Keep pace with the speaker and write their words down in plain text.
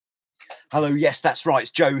Hello, yes, that's right. It's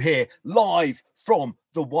Joe here, live from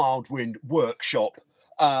the Wildwind Workshop,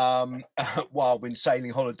 Wildwind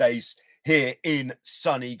Sailing Holidays here in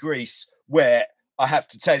sunny Greece, where I have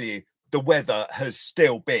to tell you, the weather has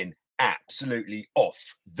still been absolutely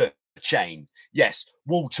off the chain. Yes,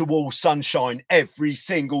 wall-to-wall sunshine every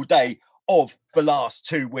single day of the last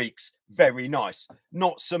 2 weeks. Very nice.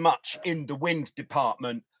 Not so much in the wind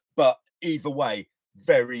department, but either way,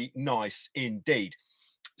 very nice indeed.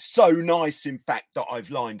 So nice, in fact, that I've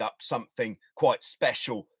lined up something quite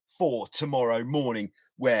special for tomorrow morning,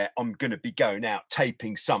 where I'm going to be going out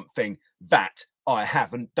taping something that I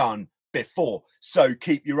haven't done before. So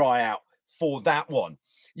keep your eye out for that one.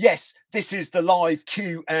 Yes, this is the live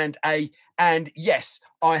Q&A, and yes,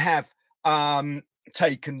 I have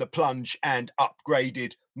taken the plunge and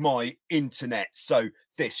upgraded my internet, so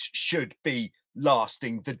this should be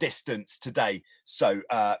lasting the distance today. So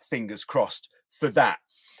fingers crossed for that.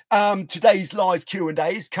 Today's live Q&A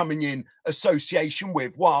is coming in association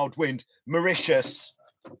with Wildwind Mauritius,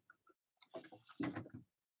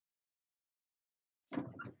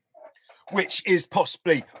 which is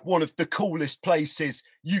possibly one of the coolest places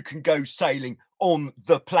you can go sailing on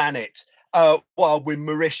the planet. Wildwind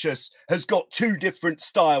Mauritius has got two different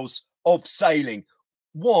styles of sailing.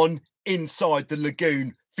 One, inside the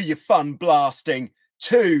lagoon for your fun blasting.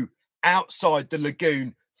 Two, outside the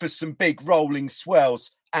lagoon for some big rolling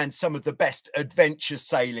swells and some of the best adventure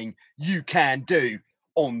sailing you can do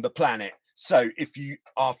on the planet. So if you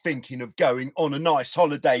are thinking of going on a nice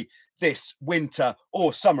holiday this winter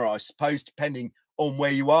or summer, I suppose, depending on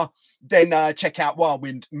where you are, then check out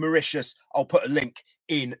Wildwind Mauritius. I'll put a link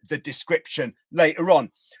in the description later on.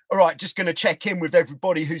 All right, just going to check in with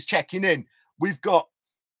everybody who's checking in. We've got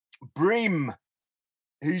Brim,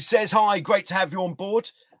 who says, hi, great to have you on board.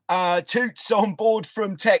 Toot's on board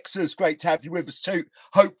from Texas. Great to have you with us, Toot.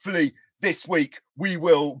 Hopefully this week we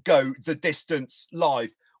will go the distance live.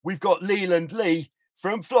 We've got Leland Lee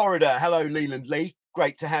from Florida. Hello, Leland Lee.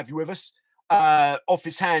 Great to have you with us.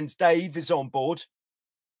 Office Hands Dave is on board.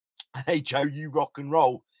 Hey, Joe, you rock and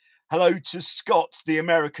roll. Hello to Scott, the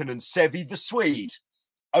American, and Sevi, the Swede.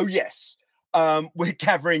 Oh, yes. We're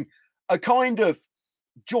gathering a kind of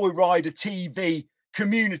Joyrider TV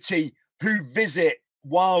community who visit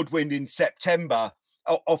Wildwind in September.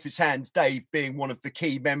 Office Hands Dave being one of the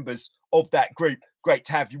key members of that group. Great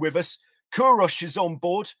to have you with us. Kurosh is on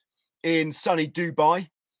board in sunny Dubai,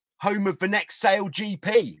 home of the next Sail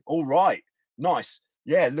GP. All right, nice.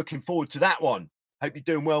 Yeah, looking forward to that one. Hope you're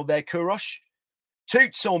doing well there, Kurosh.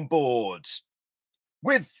 Toot's on board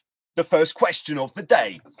with the first question of the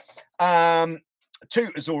day.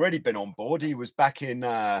 Toot has already been on board. He was back in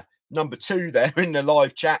number 2 there in the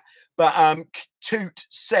live chat. But Toot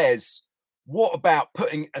says, what about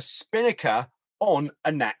putting a spinnaker on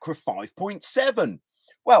a Nacra 5.7?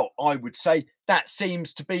 Well, I would say that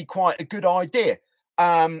seems to be quite a good idea.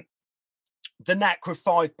 The Nacra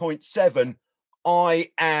 5.7,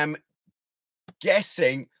 I am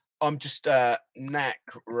guessing, I'm just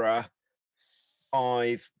Nacra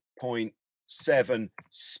 5.7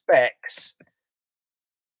 specs.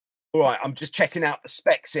 All right, I'm just checking out the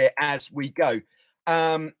specs here as we go.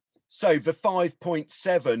 So the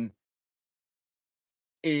 5.7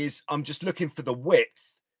 is, I'm just looking for the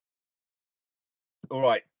width. All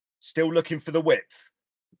right, still looking for the width.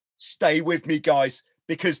 Stay with me, guys,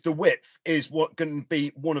 because the width is what going to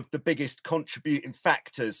be one of the biggest contributing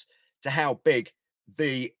factors to how big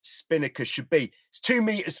the spinnaker should be. It's 2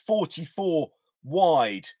 meters 44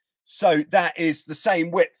 wide. So that is the same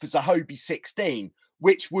width as a Hobie 16,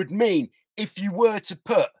 which would mean if you were to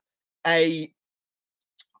put a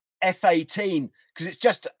F18, because it's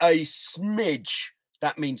just a smidge,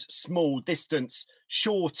 that means small distance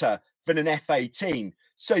shorter than an F18.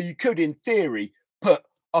 So you could, in theory, put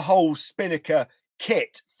a whole spinnaker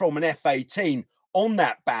kit from an F18 on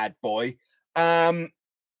that bad boy.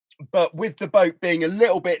 But with the boat being a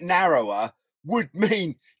little bit narrower, would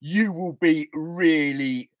mean you will be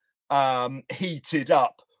really heated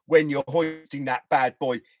up when you're hoisting that bad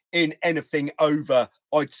boy in anything over,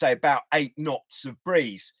 I'd say, about 8 knots of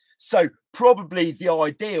breeze. So probably the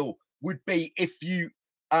ideal would be if you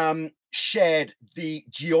shared the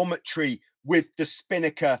geometry with the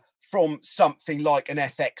spinnaker from something like an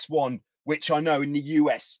FX1, which I know in the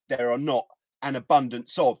US there are not an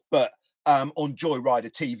abundance of, but on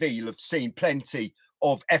Joyrider TV you'll have seen plenty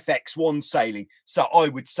of FX1 sailing. So I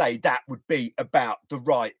would say that would be about the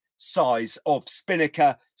right size of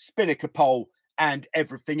spinnaker pole, and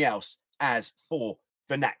everything else as for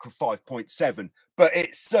the Nacra 5.7. But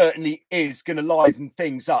it certainly is going to liven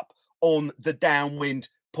things up on the downwind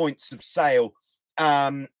points of sail.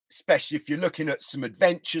 especially if you're looking at some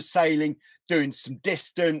adventure sailing, doing some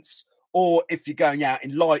distance, or if you're going out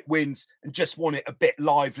in light winds and just want it a bit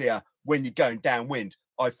livelier when you're going downwind.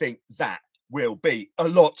 I think that will be a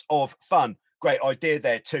lot of fun. Great idea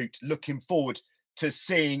there, Toot. Looking forward to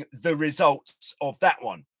seeing the results of that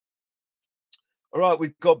one. All right,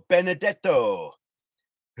 we've got Benedetto,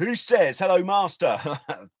 who says, hello, master.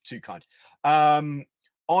 Too kind.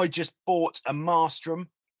 I just bought a Mastrum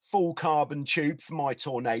full carbon tube for my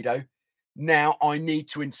Tornado. Now I need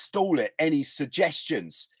to install it. Any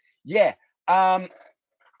suggestions? Yeah. Now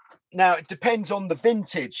it depends on the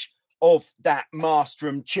vintage of that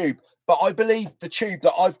Mastrum tube, but I believe the tube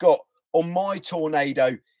that I've got on my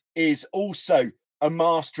Tornado is also a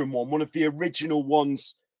Mastrum one of the original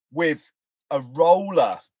ones with a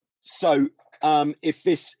roller. So if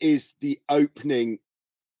this is the opening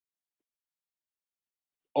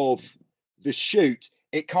of the chute,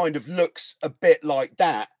 it kind of looks a bit like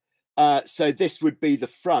that. So this would be the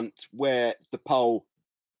front where the pole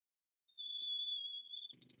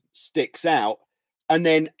sticks out, and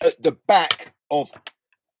then at the back of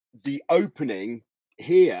the opening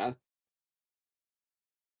here,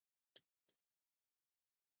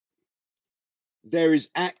 there is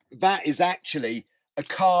that is actually a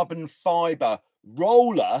carbon fiber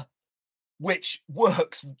roller, which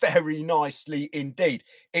works very nicely indeed.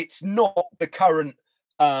 It's not the current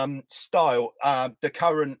style. The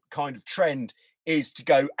current kind of trend is to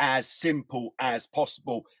go as simple as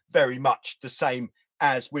possible, very much the same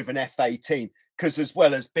as with an F18, because as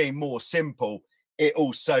well as being more simple, it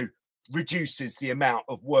also reduces the amount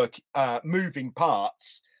of work, moving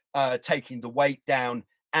parts, taking the weight down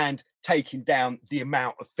and taking down the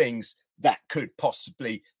amount of things that could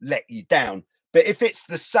possibly let you down. But if it's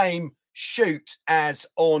the same chute as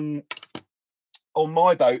on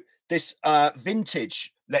my boat, this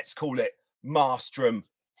vintage, let's call it Mastrum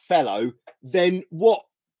Fellow, then what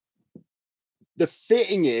the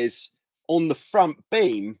fitting is on the front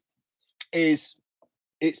beam is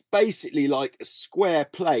it's basically like a square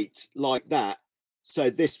plate like that. So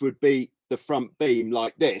this would be the front beam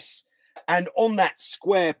like this, and on that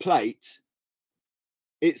square plate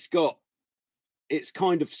it's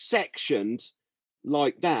kind of sectioned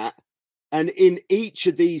like that, and in each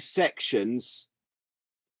of these sections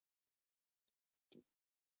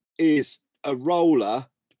is a roller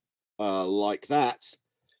like that.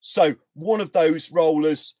 So one of those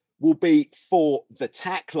rollers will be for the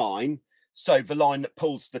tack line, so the line that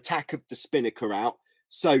pulls the tack of the spinnaker out.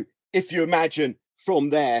 So if you imagine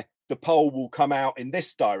from there, the pole will come out in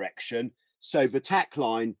this direction, so the tack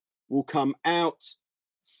line will come out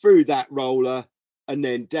through that roller and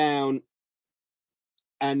then down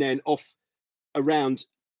and then off around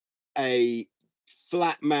a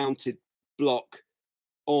flat mounted block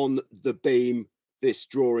on the beam. This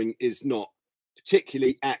drawing is not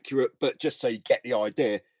particularly accurate, but just so you get the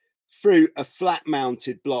idea, through a flat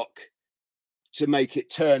mounted block to make it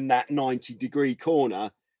turn that 90-degree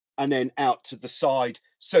corner, and then out to the side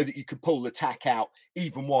so that you can pull the tack out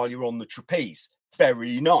even while you're on the trapeze.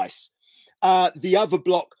 Very nice. The other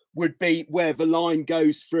block would be where the line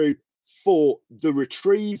goes through for the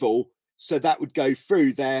retrieval. So that would go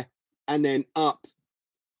through there and then up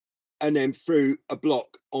and then through a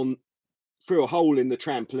block through a hole in the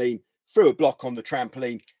trampoline, through a block on the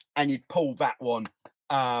trampoline, and you'd pull that one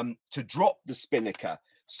to drop the spinnaker.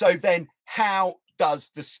 So then how does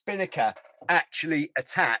the spinnaker actually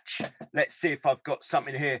attach? Let's see if I've got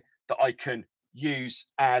something here that I can use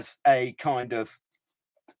as a kind of,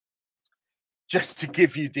 just to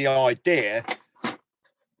give you the idea.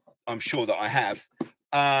 I'm sure that I have.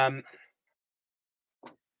 All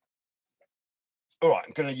right,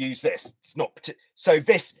 I'm going to use this. It's not so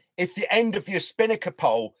this, if the end of your spinnaker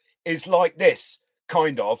pole is like this,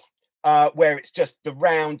 kind of, where it's just the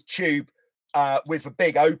round tube with a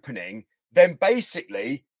big opening, then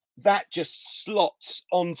basically that just slots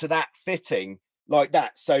onto that fitting like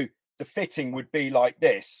that. So the fitting would be like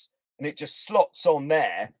this, and it just slots on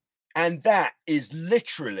there, and that is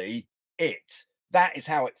literally it. That is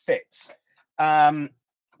how it fits.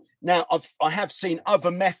 Now I have seen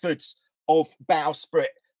other methods of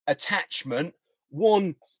bowsprit attachment.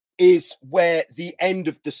 One is where the end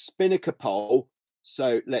of the spinnaker pole,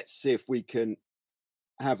 so let's see if we can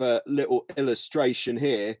have a little illustration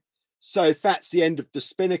here. So if that's the end of the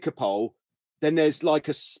spinnaker pole, then there's like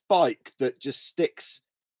a spike that just sticks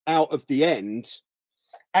out of the end,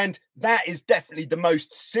 and that is definitely the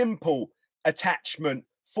most simple attachment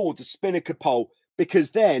for the spinnaker pole,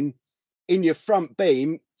 because then in your front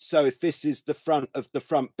beam, so if this is the front of the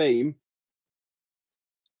front beam,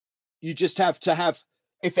 you just have to have,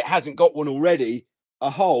 if it hasn't got one already, a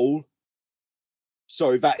hole.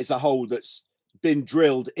 Sorry, that is a hole that's been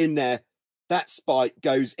drilled in there. That spike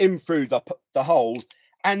goes in through the hole.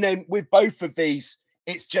 And then with both of these,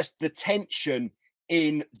 it's just the tension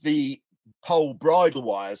in the pole bridle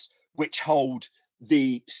wires which hold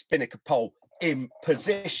the spinnaker pole in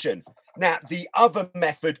position. Now, the other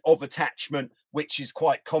method of attachment, which is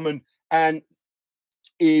quite common and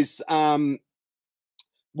is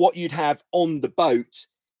what you'd have on the boat,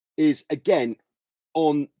 is again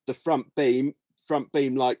on the front beam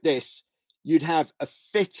like this. You'd have a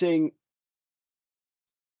fitting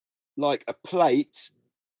like a plate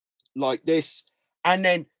like this, and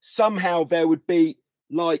then somehow there would be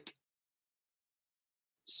like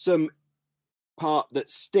some part that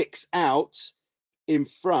sticks out in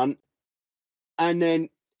front, and then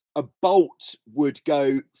a bolt would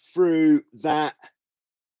go through that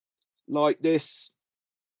like this.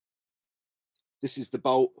 This is the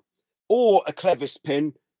bolt, or a clevis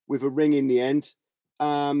pin with a ring in the end.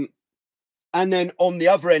 And then on the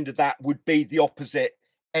other end of that would be the opposite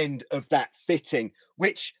end of that fitting,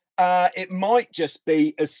 which it might just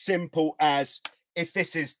be as simple as, if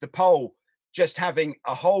this is the pole, just having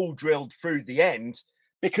a hole drilled through the end,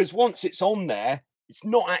 because once it's on there, it's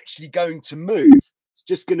not actually going to move. It's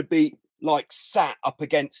just going to be like sat up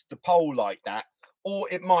against the pole like that. Or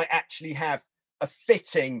it might actually have a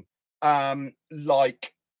fitting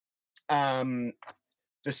like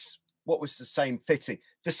this. What was the same fitting?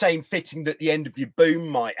 The same fitting that the end of your boom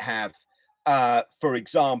might have, for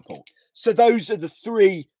example. So those are the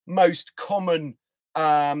three most common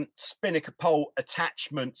spinnaker pole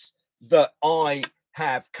attachments that I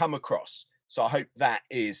have come across. So I hope that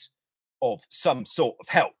is of some sort of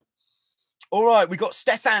help. All right, we've got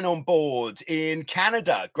Stefan on board in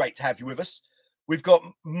Canada. Great to have you with us. We've got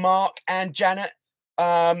Mark and Janet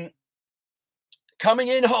coming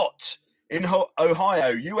in hot in Ohio,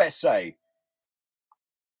 USA.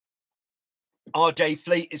 RJ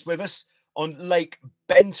Fleet is with us on Lake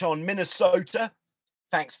Benton, Minnesota.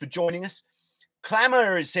 Thanks for joining us.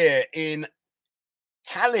 Clamor is here in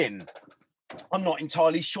Tallinn. I'm not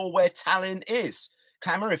entirely sure where Tallinn is.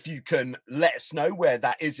 Clamor, if you can let us know where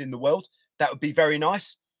that is in the world, that would be very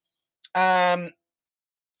nice. And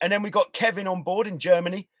then we got Kevin on board in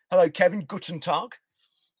Germany. Hello, Kevin. Guten Tag.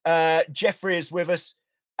 Jeffrey is with us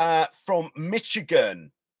from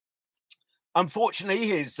Michigan. Unfortunately,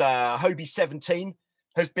 his Hobie 17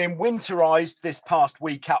 has been winterized this past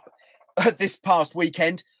weekend.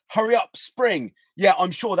 Hurry up, spring. Yeah,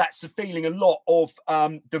 I'm sure that's the feeling a lot of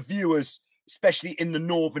the viewers, especially in the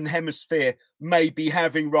Northern Hemisphere, may be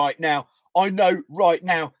having right now. I know right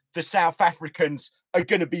now the South Africans are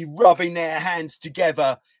going to be rubbing their hands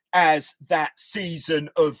together as that season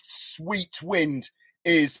of sweet wind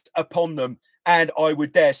is upon them. And I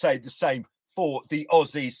would dare say the same for the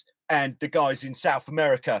Aussies and the guys in South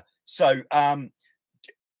America. So,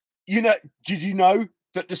 you know, did you know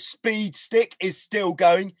that the speed stick is still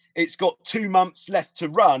going? It's got 2 months left to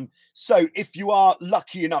run. So if you are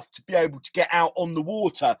lucky enough to be able to get out on the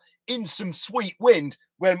water in some sweet wind,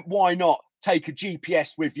 why not take a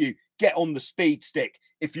GPS with you, get on the speed stick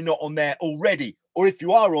if you're not on there already, or if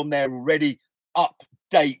you are on there already,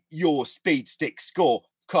 update your speed stick score.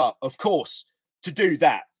 Of course, to do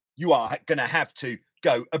that, you are going to have to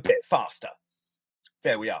go a bit faster.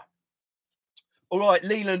 There we are. All right,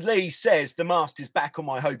 Leland Lee says the mast is back on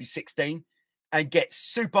my Hobie 16 and gets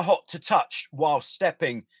super hot to touch while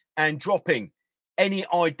stepping and dropping. Any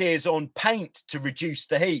ideas on paint to reduce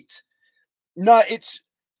the heat? No, it's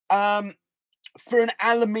for an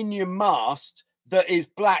aluminium mast that is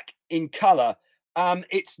black in colour.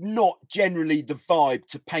 It's not generally the vibe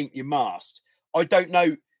to paint your mast. I don't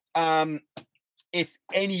know if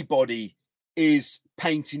anybody is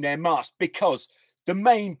painting their mast, because the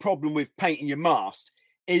main problem with painting your mast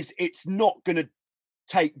is it's not going to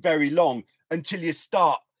take very long until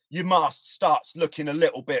your mast starts looking a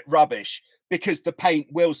little bit rubbish, because the paint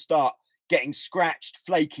will start getting scratched,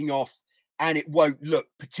 flaking off, and it won't look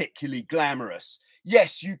particularly glamorous.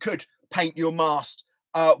 Yes, you could paint your mast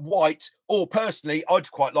white, or personally,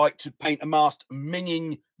 I'd quite like to paint a mast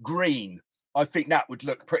minging green. I think that would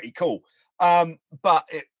look pretty cool. But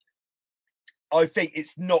I think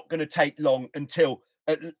it's not going to take long until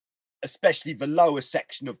especially the lower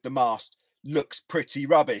section of the mast looks pretty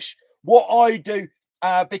rubbish. What I do,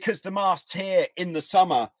 because the mast's here in the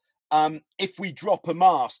summer, if we drop a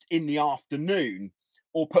mast in the afternoon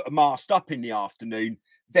or put a mast up in the afternoon,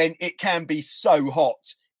 then it can be so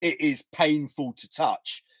hot it is painful to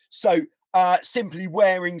touch. So simply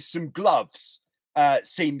wearing some gloves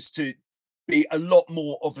seems to be a lot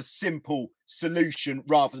more of a simple solution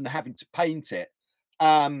rather than having to paint it.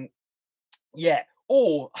 Yeah,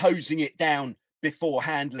 or hosing it down before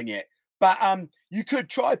handling it. But you could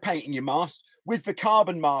try painting your mast. With the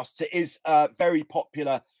carbon masts, it is very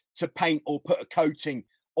popular to paint or put a coating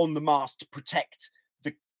on the mast to protect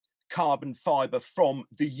the carbon fiber from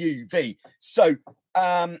the UV. So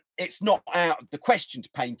it's not out of the question to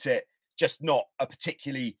paint it, just not a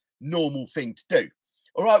particularly normal thing to do.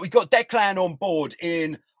 All right, we've got Declan on board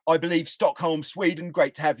in, I believe, Stockholm, Sweden.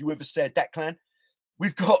 Great to have you with us there, Declan.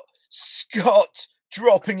 We've got Scott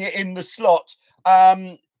dropping it in the slot.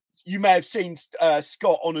 You may have seen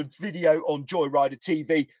Scott on a video on Joyrider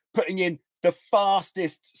TV putting in the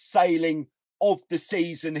fastest sailing of the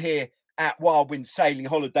season here at Wildwind Sailing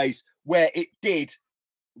Holidays, where it did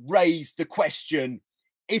raise the question,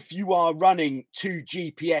 if you are running 2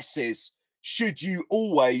 GPSs, should you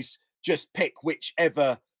always just pick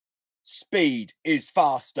whichever speed is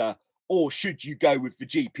faster, or should you go with the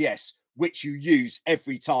GPS, which you use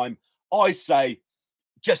every time? I say,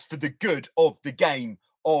 just for the good of the game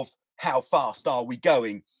of how fast are we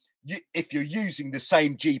going, if you're using the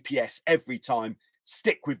same GPS every time,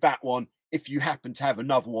 stick with that one. If you happen to have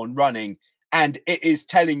another one running and it is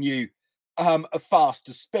telling you a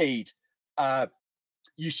faster speed,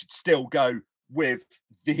 you should still go with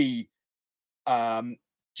the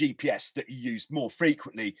GPS that you use more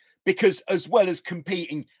frequently, because as well as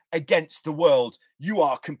competing against the world, you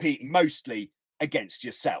are competing mostly against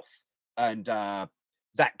yourself. And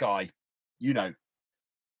that guy, you know,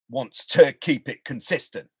 wants to keep it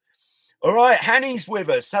consistent. All right, Hanny's with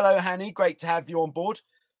us. Hello, Hanny. Great to have you on board.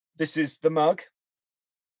 This is the mug.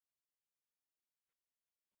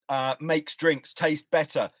 Makes drinks taste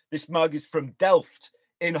better. This mug is from Delft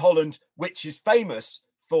in Holland, which is famous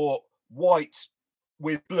for white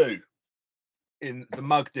with blue in the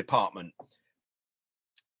mug department.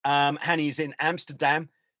 Hanny is in Amsterdam.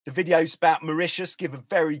 The videos about Mauritius give a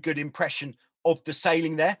very good impression of the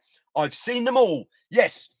sailing there. I've seen them all.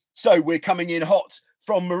 Yes, so we're coming in hot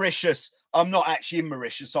from Mauritius. I'm not actually in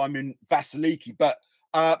Mauritius. I'm in Vasiliki, but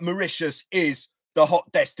Mauritius is the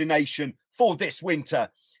hot destination for this winter.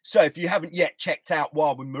 So if you haven't yet checked out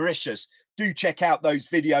Wildwind Mauritius, do check out those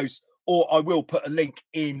videos, or I will put a link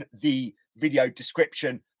in the video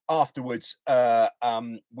description afterwards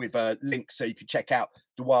with a link so you can check out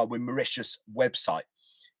the Wildwind Mauritius website.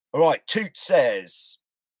 All right, Toot says,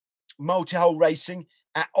 multi-hull racing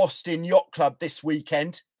at Austin Yacht Club this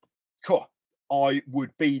weekend. Cool. I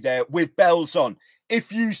would be there with bells on.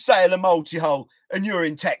 If you sail a multi-hull and you're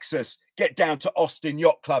in Texas, get down to Austin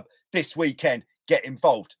Yacht Club this weekend. Get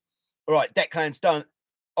involved. All right, Declan's done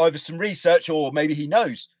either some research or maybe he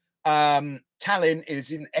knows. Tallinn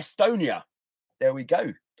is in Estonia. There we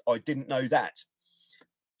go. I didn't know that.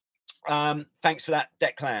 Thanks for that,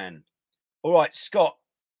 Declan. All right, Scott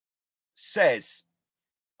says,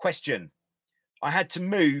 question. I had to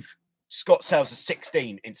move, Scott sails a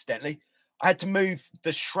 16, incidentally. I had to move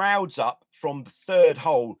the shrouds up from the 3rd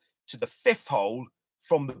hole to the 5th hole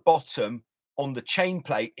from the bottom on the chain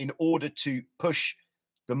plate in order to push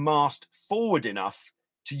the mast forward enough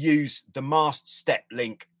to use the mast step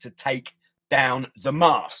link to take down the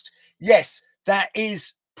mast. Yes, that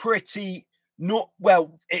is pretty not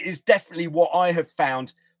well. It is definitely what I have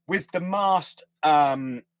found with the mast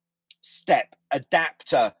step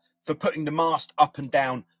adapter for putting the mast up and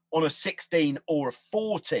down on a 16 or a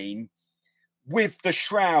 14 with the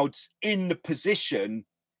shrouds in the position.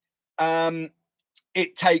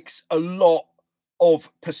 It takes a lot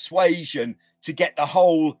of persuasion to get the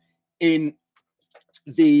hole in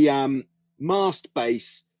the mast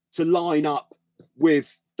base to line up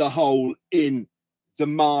with the hole in the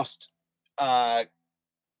mast,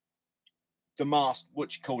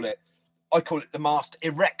 what you call it? I call it the mast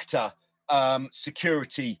erector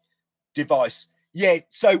security device. Yeah,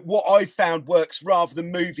 so what I found works rather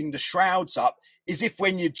than moving the shrouds up is if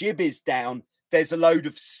when your jib is down, there's a load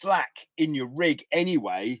of slack in your rig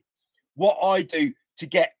anyway. What I do to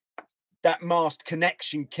get that mast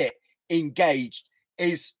connection kit engaged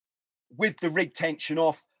is with the rig tension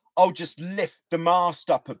off, I'll just lift the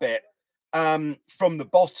mast up a bit from the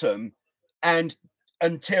bottom and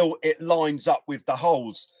until it lines up with the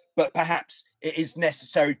holes. But perhaps it is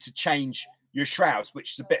necessary to change your shrouds,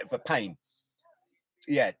 which is a bit of a pain.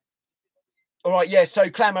 Yeah. All right. Yeah. So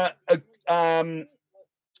Clamour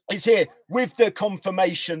is here with the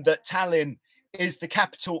confirmation that Tallinn is the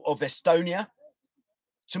capital of Estonia.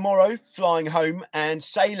 Tomorrow, flying home and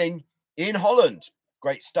sailing in Holland.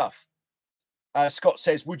 Great stuff. Scott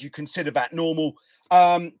says, would you consider that normal?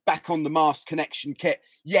 Back on the mast connection kit.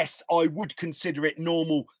 Yes, I would consider it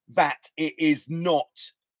normal that it is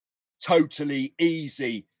not totally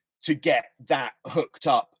easy to get that hooked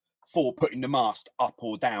up for putting the mast up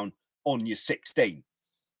or down on your 16.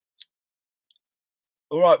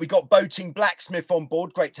 All right, we got Boating Blacksmith on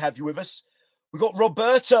board. Great to have you with us. We got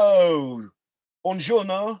Roberto.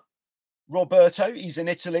 Buongiorno, Roberto. He's in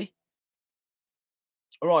Italy.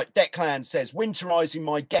 All right, Declan says, winterizing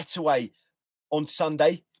my getaway on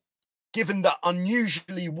Sunday. Given the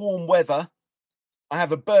unusually warm weather, I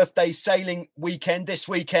have a birthday sailing weekend this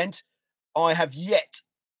weekend. I have left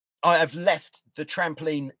the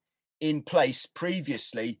trampoline in place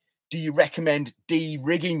previously. Do you recommend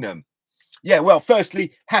de-rigging them? Yeah, well,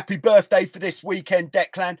 firstly, happy birthday for this weekend,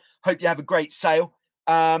 Declan. Hope you have a great sail.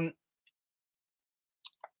 But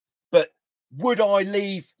would I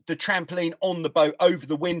leave the trampoline on the boat over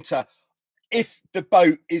the winter? If the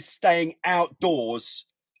boat is staying outdoors,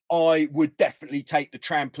 I would definitely take the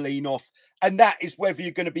trampoline off. And that is whether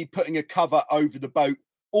you're going to be putting a cover over the boat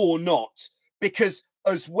or not. Because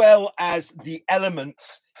as well as the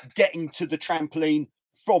elements getting to the trampoline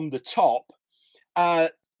from the top,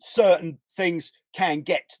 certain things can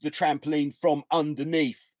get to the trampoline from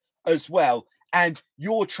underneath as well. And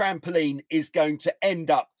your trampoline is going to end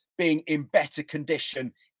up being in better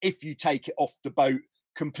condition if you take it off the boat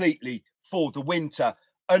completely for the winter,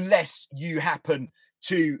 unless you happen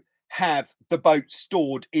to have the boat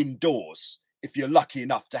stored indoors, if you're lucky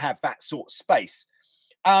enough to have that sort of space.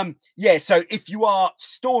 Yeah, so if you are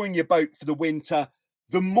storing your boat for the winter,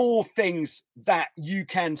 the more things that you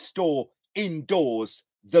can store indoors,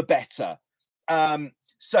 the better.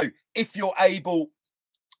 So if you're able,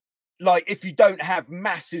 like if you don't have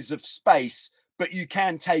masses of space, but you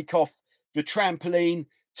can take off the trampoline,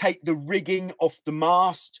 take the rigging off the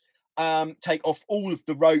mast, take off all of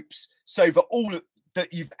the ropes, so that all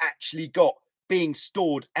that you've actually got being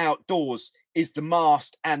stored outdoors is the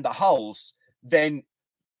mast and the hulls, then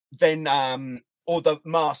or the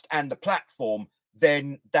mast and the platform,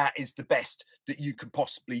 then that is the best that you can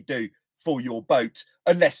possibly do for your boat,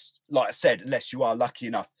 unless, like I said, unless you are lucky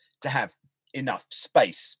enough to have enough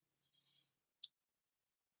space.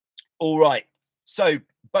 All right, so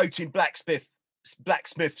Boating Blacksmith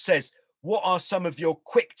says, what are some of your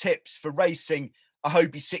quick tips for racing a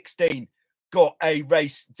Hobie 16? Got a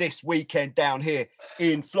race this weekend down here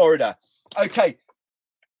in Florida. Okay,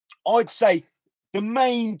 I'd say the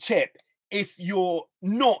main tip, if you're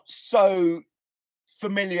not so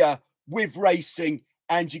familiar with racing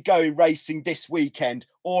and you're going racing this weekend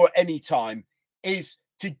or any time, is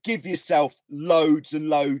to give yourself loads and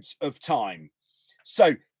loads of time.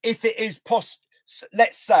 So if it is possible,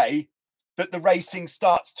 let's say that the racing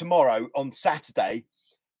starts tomorrow on Saturday,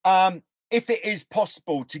 if it is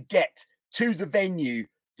possible to get to the venue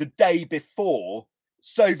the day before,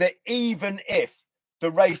 so that even if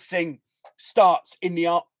the racing starts in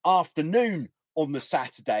the afternoon on the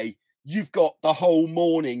Saturday, you've got the whole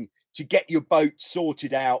morning to get your boat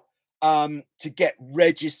sorted out, to get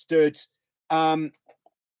registered.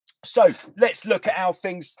 So let's look at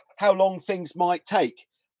how long things might take.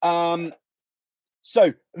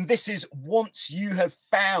 So this is once you have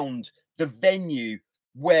found the venue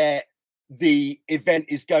where the event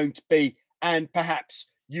is going to be, and perhaps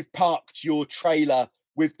you've parked your trailer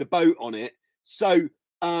with the boat on it. So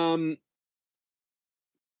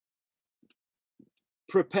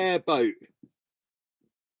prepare boat.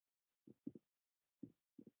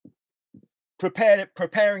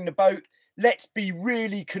 Preparing the boat. Let's be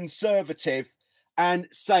really conservative and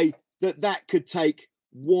say that that could take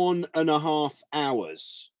 1.5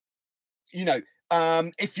 hours. You know,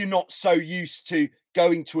 if you're not so used to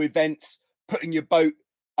going to events, putting your boat,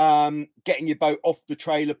 getting your boat off the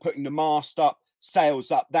trailer, putting the mast up,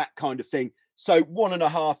 sails up, that kind of thing. So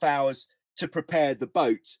 1.5 hours to prepare the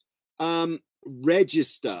boat.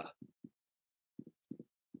 Register.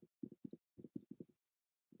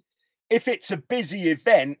 If it's a busy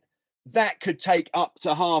event, that could take up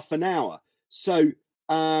to half an hour. So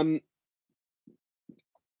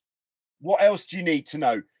what else do you need to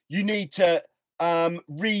know? You need to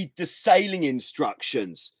read the sailing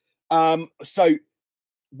instructions. So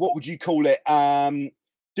what would you call it?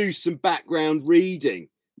 Do some background reading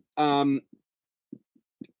to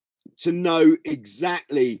know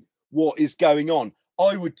exactly what is going on.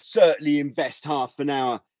 I would certainly invest half an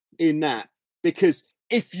hour in that, because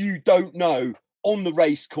if you don't know on the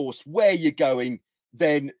race course where you're going,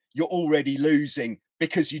 then you're already losing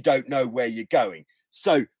because you don't know where you're going.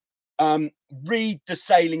 So read the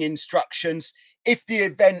sailing instructions. If the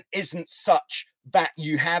event isn't such that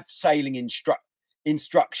you have sailing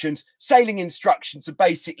instructions, sailing instructions are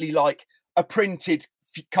basically like a printed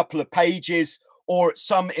couple of pages, or at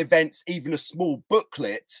some events even a small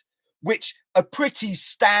booklet, which are pretty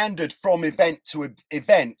standard from event to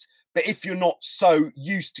event. But if you're not so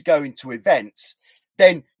used to going to events,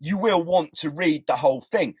 then you will want to read the whole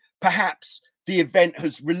thing. Perhaps the event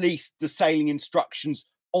has released the sailing instructions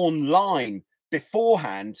online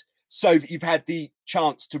beforehand, so that you've had the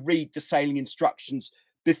chance to read the sailing instructions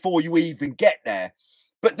before you even get there.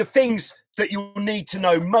 But the things that you'll need to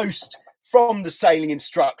know most from the sailing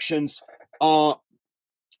instructions are: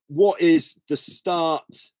 what is the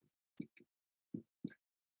start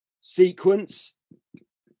sequence?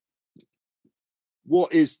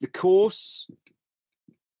 What is the course,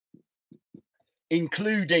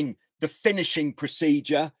 including the finishing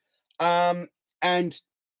procedure, and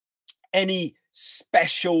any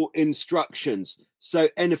special instructions. So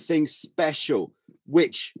anything special,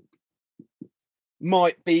 which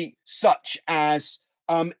might be such as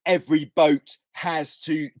every boat has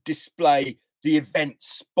to display the event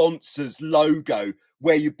sponsor's logo,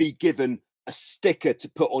 where you'd be given a sticker to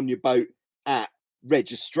put on your boat at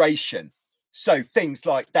registration. So things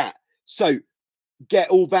like that. So get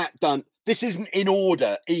all that done. This isn't in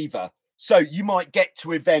order either. So you might get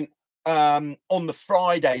to event on the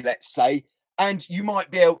Friday, let's say, and you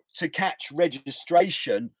might be able to catch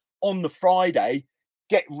registration on the Friday,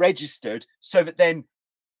 get registered, so that then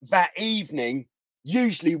that evening,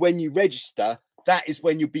 usually when you register, that is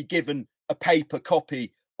when you'll be given a paper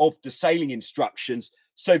copy of the sailing instructions.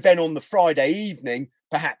 So then on the Friday evening,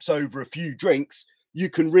 perhaps over a few drinks, you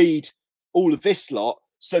can read all of this lot.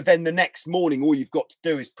 So then the next morning, all you've got to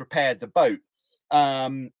do is prepare the boat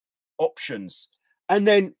options. And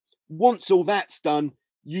then once all that's done,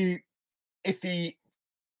 if the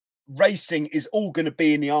racing is all going to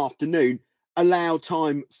be in the afternoon, allow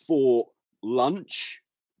time for lunch.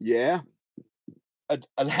 Yeah.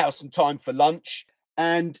 Allow some time for lunch,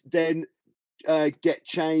 and then get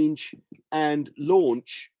change and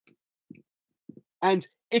launch. And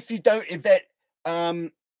if you don't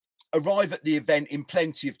arrive at the event in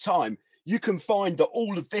plenty of time, you can find that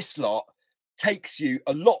all of this lot takes you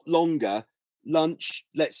a lot longer. Lunch,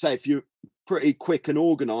 let's say, if you're pretty quick and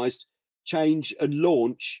organized, change and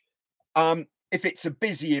launch. If it's a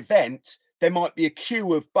busy event, there might be a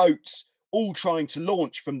queue of boats all trying to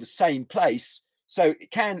launch from the same place, so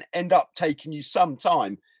it can end up taking you some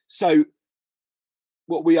time. So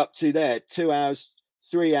what are we up to there? 2 hours,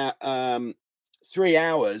 3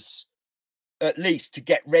 hours at least to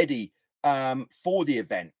get ready for the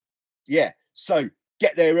event. Yeah, so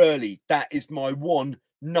get there early. That is my one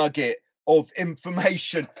nugget of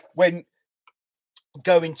information when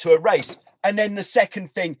going to a race. And then the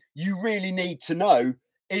second thing you really need to know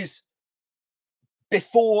is,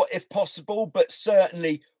 before, if possible, but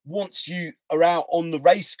certainly once you are out on the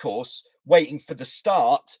race course waiting for the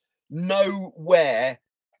start, know where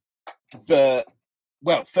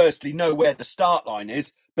firstly know where the start line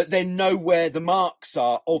is, but then know where the marks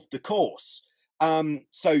are of the course.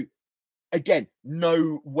 So again,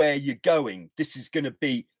 know where you're going. This is going to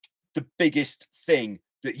be the biggest thing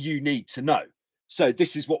that you need to know. So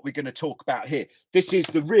this is what we're going to talk about here. This is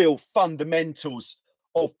the real fundamentals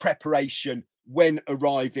of preparation when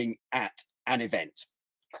arriving at an event.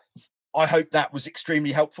 I hope that was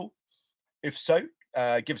extremely helpful. If so,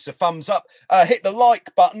 give us a thumbs up. Hit the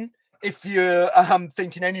like button if you're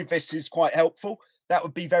thinking any of this is quite helpful. That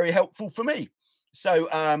would be very helpful for me. So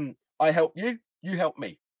I help you, you help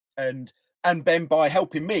me. And then by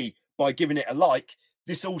helping me, by giving it a like,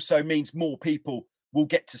 this also means more people will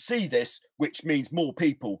get to see this, which means more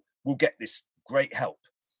people will get this great help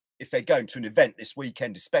if they're going to an event this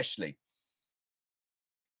weekend, especially.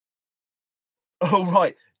 All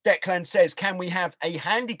right. Declan says, can we have a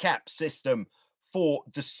handicap system for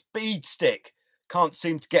the speed stick? Can't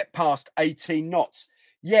seem to get past 18 knots.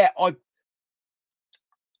 Yeah, I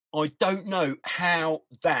don't know how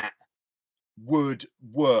that would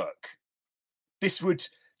work. This would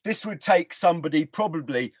take somebody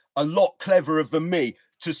probably a lot cleverer than me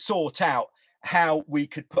to sort out how we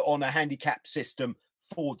could put on a handicap system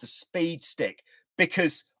for the speed stick,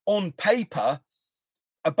 because on paper,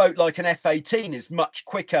 a boat like an F18 is much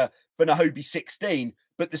quicker than a Hobie 16,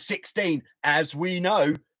 but the 16, as we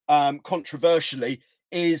know, controversially,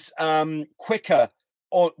 is quicker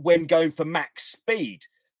when going for max speed.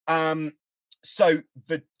 So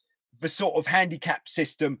the sort of handicap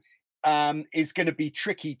system is going to be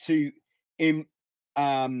tricky to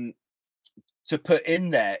put in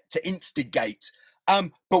there to instigate.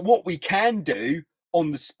 But what we can do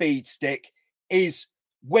on the speed stick is,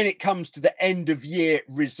 when it comes to the end of year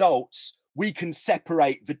results, we can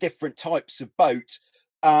separate the different types of boat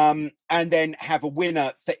and then have a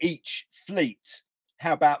winner for each fleet.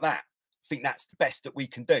 How about that? I think that's the best that we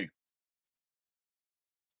can do.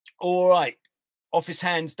 All right. Office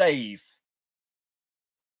Hands Dave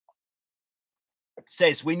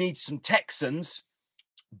says we need some Texans,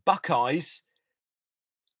 Buckeyes,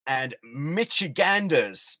 and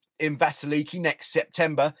Michiganders in Vasiliki next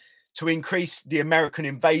September to increase the American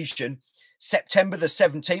invasion. September the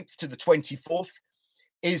 17th to the 24th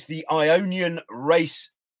is the Ionian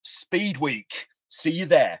Race Speed Week. See you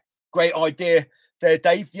there. Great idea there,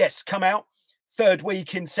 Dave. Yes, come out. Third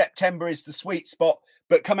week in September is the sweet spot,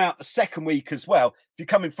 but come out the second week as well. If you're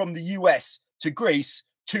coming from the US to Greece,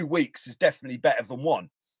 2 weeks is definitely better than one.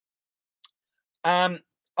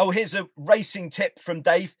 Oh, here's a racing tip from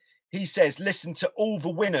Dave. He says, listen to all the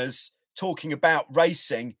winners talking about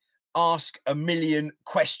racing. Ask a million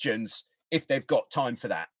questions if they've got time for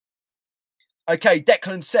that. Okay,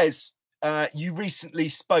 Declan says, you recently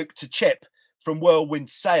spoke to Chip from Whirlwind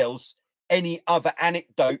Sales. Any other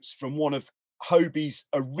anecdotes from one of Hobie's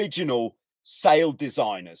original sail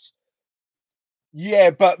designers?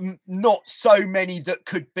 Yeah, but not so many that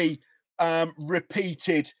could be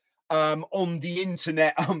repeated on the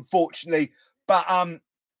internet, unfortunately. But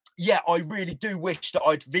yeah, I really do wish that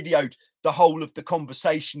I'd videoed the whole of the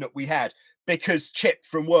conversation that we had, because Chip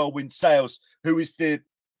from Whirlwind Sales, who is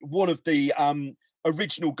one of the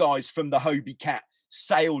original guys from the Hobie Cat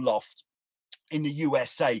sail loft in the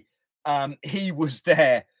USA, he was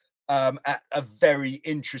there at a very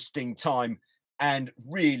interesting time and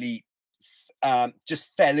really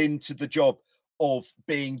just fell into the job of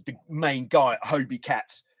being the main guy at Hobie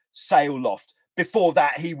Cat's sail loft. Before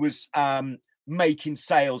that, he was making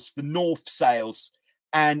sails for North Sails,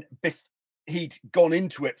 and he'd gone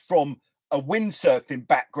into it from a windsurfing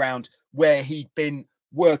background where he'd been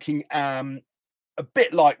working a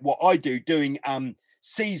bit like what I do, doing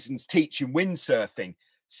seasons teaching windsurfing.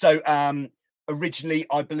 So originally,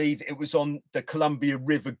 I believe it was on the Columbia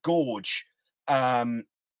River Gorge,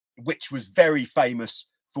 which was very famous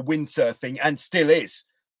for windsurfing and still is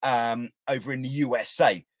over in the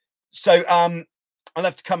USA. So I'll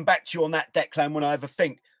have to come back to you on that, Declan, when I ever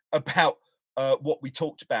think about what we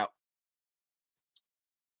talked about.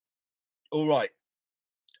 All right.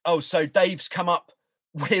 Oh, so Dave's come up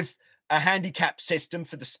with a handicap system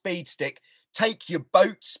for the speed stick. Take your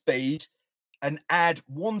boat speed and add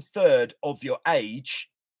 1/3 of your age.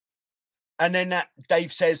 And then that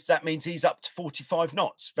Dave says that means he's up to 45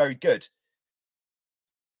 knots. Very good.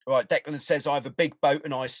 All right. Declan says, I have a big boat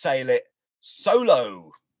and I sail it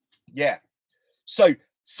solo. Yeah. So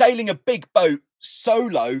sailing a big boat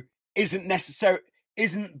solo isn't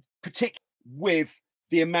particularly with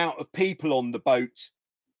the amount of people on the boat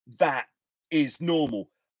that is normal.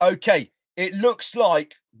 Okay, it looks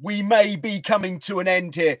like we may be coming to an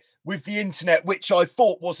end here with the internet, which I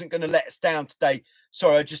thought wasn't going to let us down today.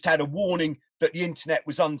 Sorry, I just had a warning that the internet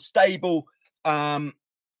was unstable.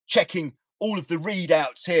 Checking all of the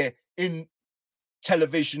readouts here in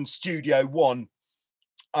Television Studio One.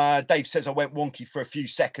 Dave says I went wonky for a few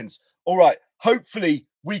seconds. All right, hopefully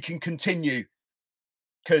we can continue,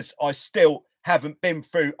 because I still haven't been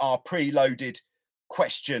through our preloaded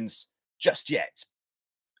questions just yet.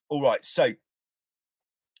 All right, so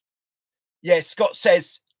yeah, Scott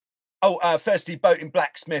says, firstly, Boating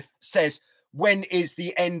Blacksmith says, when is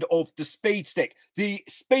the end of the speed stick? The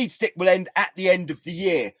speed stick will end at the end of the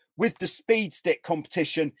year. With the speed stick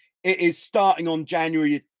competition, it is starting on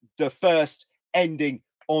January the 1st, ending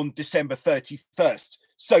on December 31st.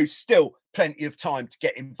 So still plenty of time to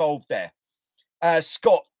get involved there.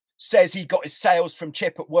 Scott says he got his sails from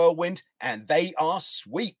Chip at Whirlwind and they are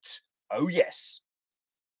sweet. Oh, yes.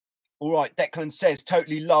 All right, Declan says,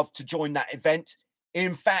 totally love to join that event.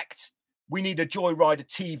 In fact, we need a Joyrider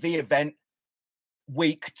TV event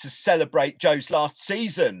week to celebrate Joe's last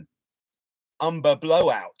season. Umber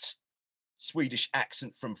Blowout. Swedish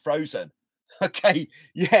accent from Frozen. Okay,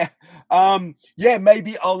 yeah. Yeah,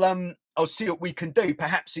 maybe I'll see what we can do.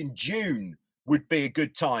 Perhaps in June would be a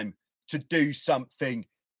good time to do something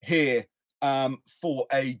here for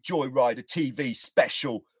a Joyrider TV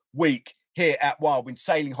special week here at Wildwind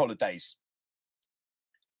Sailing Holidays.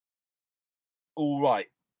 All right.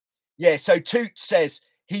 Yeah, so Toot says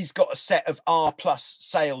he's got a set of R+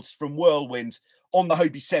 sails from Whirlwind on the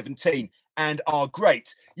Hobie 17 and are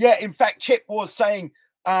great. Yeah, in fact, Chip was saying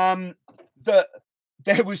that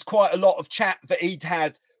there was quite a lot of chat that he'd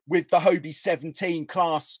had with the Hobie 17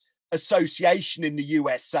 class association in the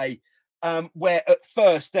USA, where at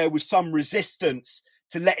first there was some resistance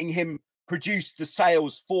to letting him produce the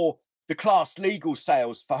sails for the class legal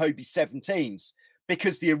sails for Hobie 17s,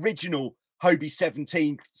 because the original Hobie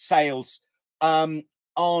 17 sails aren't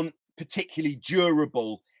particularly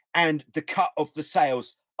durable and the cut of the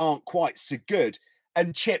sails aren't quite so good.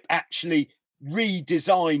 and Chip actually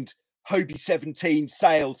redesigned Hobie 17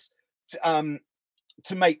 sails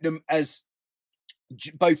to make them as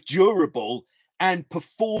both durable and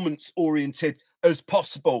performance oriented as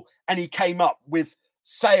possible. And he came up with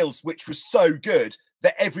sails which was so good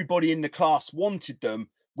that everybody in the class wanted them,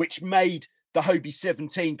 which made the Hobie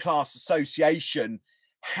 17 class association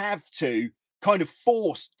have to kind of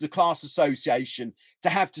force the class association to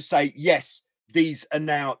have to say, yes, these are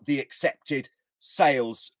now the accepted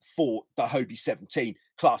sails for the Hobie 17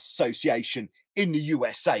 class association in the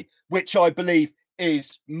USA, which I believe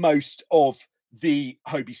is most of the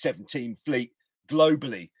Hobie 17 fleet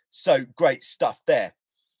globally. So great stuff there.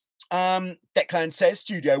 Declan says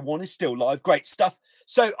Studio One is still live. Great stuff.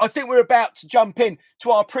 So I think we're about to jump in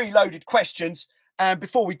to our preloaded questions. And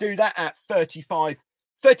before we do that, at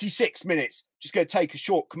 36 minutes, just going to take a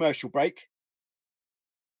short commercial break.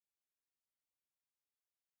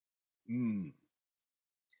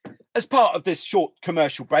 As part of this short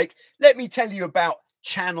commercial break, let me tell you about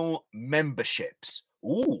channel memberships.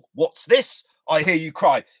 Ooh, what's this? I hear you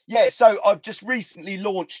cry. Yeah, so I've just recently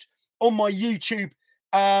launched on my YouTube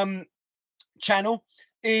channel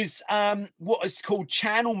is what is called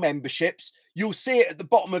channel memberships. You'll see it at the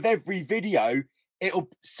bottom of every video. It'll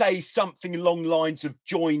say something along the lines of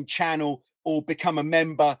join channel or become a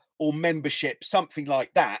member or membership, something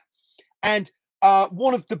like that. And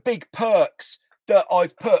one of the big perks that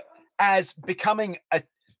I've put as becoming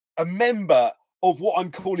a member of what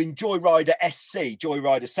I'm calling Joyrider SC,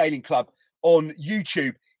 Joyrider Sailing Club on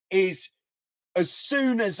YouTube, is as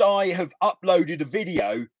soon as I have uploaded a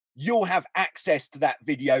video, you'll have access to that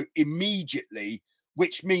video immediately,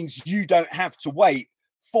 which means you don't have to wait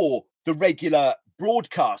for the regular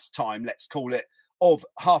broadcast time, let's call it, of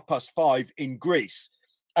 5:30 in Greece.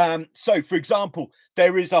 So, for example,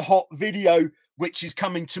 there is a hot video which is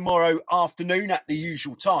coming tomorrow afternoon at the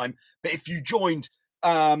usual time. But if you joined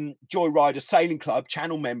Joyrider Sailing Club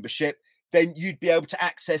channel membership, then you'd be able to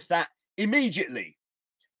access that immediately.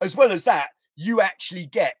 As well as that, you actually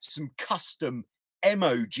get some custom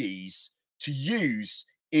emojis to use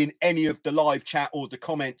in any of the live chat or the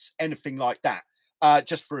comments, anything like that,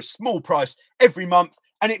 just for a small price every month.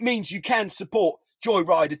 And it means you can support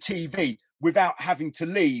Joyrider TV without having to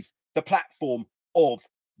leave the platform of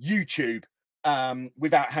YouTube,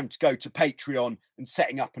 without having to go to Patreon and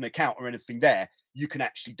setting up an account or anything there. You can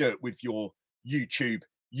actually do it with your YouTube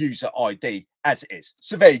user ID as it is.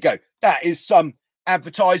 So there you go. That is some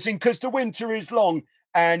advertising, because the winter is long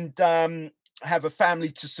and have a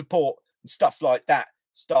family to support and stuff like that.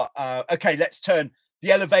 Okay, let's turn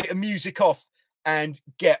the elevator music off and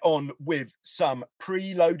get on with some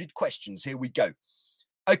preloaded questions. Here we go.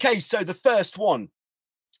 Okay, so the first one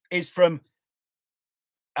is from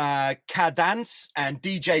Cadance and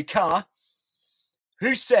DJ Carr,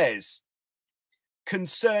 who says,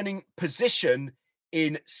 concerning position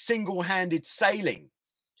in single-handed sailing,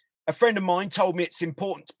 a friend of mine told me it's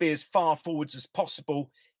important to be as far forwards as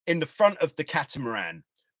possible in the front of the catamaran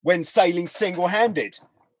when sailing single-handed.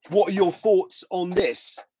 What are your thoughts on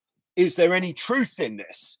this? Is there any truth in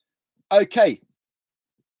this? Okay.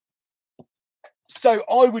 So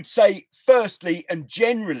I would say, firstly and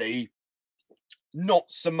generally,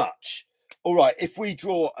 not so much. All right, if we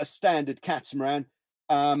draw a standard catamaran,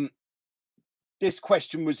 this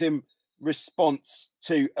question was in response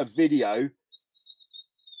to a video.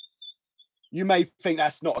 You may think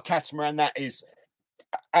that's not a catamaran, that is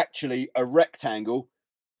actually a rectangle.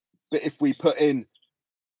 But if we put in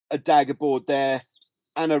a dagger board there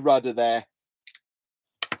and a rudder there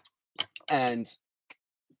and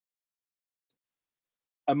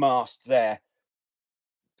a mast there.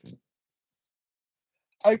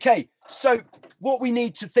 Okay, so what we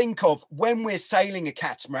need to think of when we're sailing a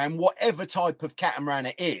catamaran, whatever type of catamaran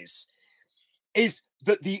it is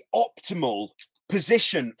that the optimal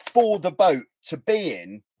position for the boat to be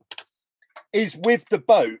in is with the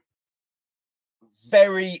boat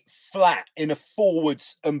very flat in a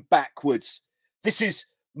forwards and backwards. This is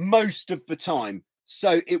most of the time.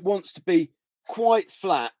 So it wants to be quite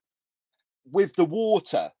flat with the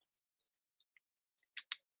water.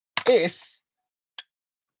 If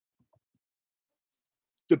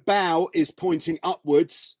the bow is pointing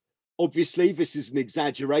upwards, obviously this is an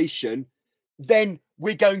exaggeration, then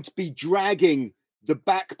we're going to be dragging the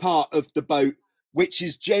back part of the boat, which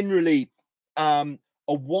is generally a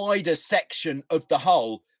wider section of the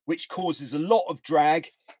hull, which causes a lot of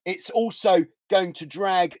drag. It's also going to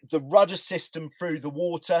drag the rudder system through the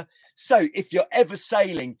water. So if you're ever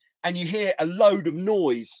sailing and you hear a load of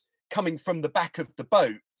noise coming from the back of the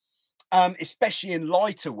boat, especially in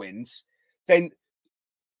lighter winds, then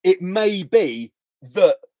it may be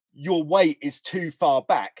that your weight is too far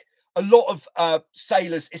back. A lot of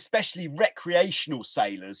sailors, especially recreational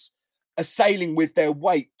sailors, are sailing with their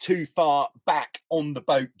weight too far back on the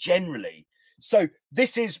boat generally. So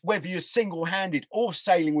this is whether you're single-handed or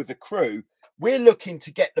sailing with a crew, we're looking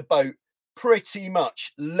to get the boat pretty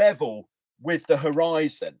much level with the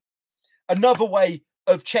horizon. Another way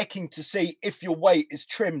of checking to see if your weight is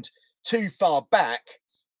trimmed too far back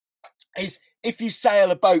is if you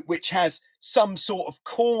sail a boat which has some sort of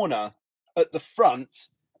corner at the front.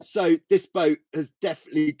 So this boat has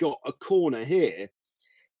definitely got a corner here.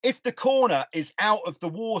 If the corner is out of the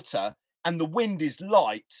water and the wind is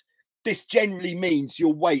light, this generally means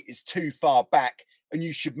your weight is too far back and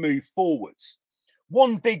you should move forwards.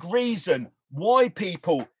 One big reason why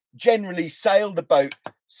people generally sail the boat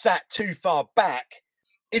sat too far back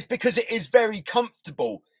is because it is very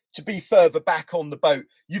comfortable to be further back on the boat.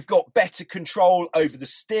 You've got better control over the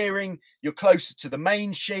steering. You're closer to the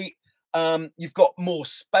main sheet. You've got more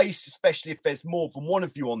space, especially if there's more than one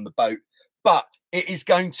of you on the boat. But it is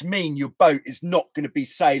going to mean your boat is not going to be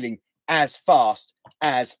sailing as fast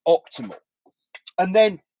as optimal. And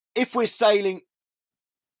then if we're sailing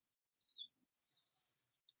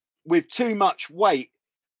with too much weight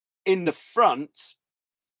in the front,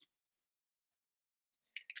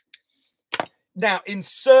 now in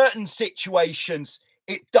certain situations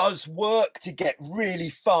it does work to get really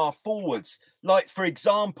far forwards, like for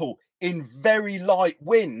example in very light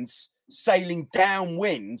winds, sailing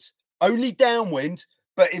downwind, only downwind,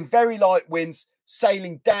 but in very light winds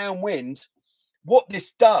sailing downwind, what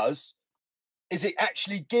this does is it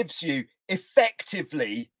actually gives you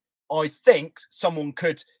effectively, I think someone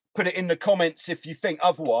could put it in the comments if you think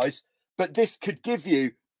otherwise, but this could give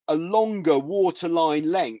you a longer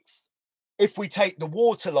waterline length. If we take the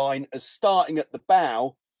waterline as starting at the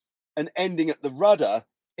bow and ending at the rudder,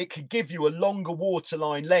 it could give you a longer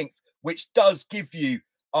waterline length, which does give you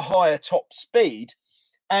a higher top speed.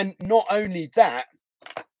 And not only that,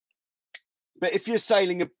 but if you're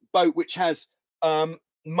sailing a boat which has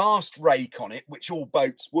mast rake on it, which all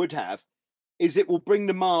boats would have, is it will bring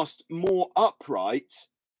the mast more upright,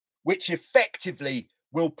 which effectively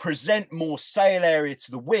will present more sail area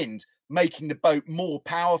to the wind, making the boat more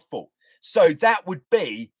powerful. So that would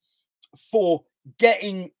be for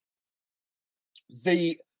getting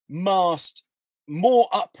the mast more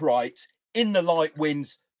upright in the light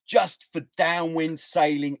winds, just for downwind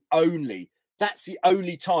sailing only. That's the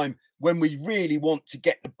only time when we really want to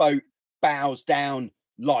get the boat bows down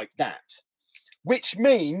like that. Which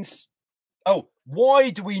means, oh,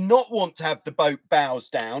 why do we not want to have the boat bows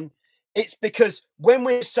down? It's because when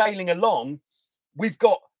we're sailing along, we've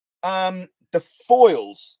got the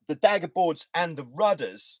foils, the dagger boards and the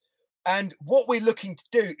rudders. And what we're looking to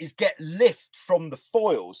do is get lift from the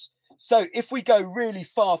foils. So if we go really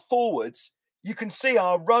far forwards, you can see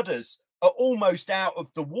our rudders are almost out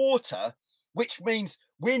of the water, which means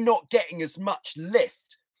we're not getting as much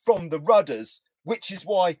lift from the rudders, which is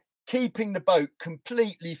why keeping the boat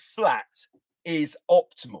completely flat is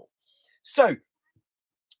optimal. So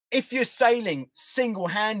if you're sailing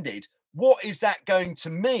single-handed, what is that going to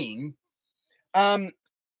mean?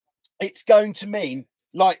 It's going to mean,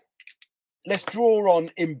 like, let's draw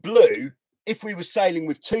on in blue, if we were sailing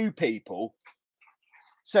with two people.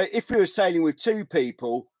 So if we were sailing with two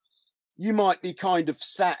people, you might be kind of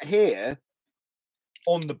sat here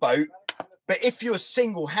on the boat. But if you're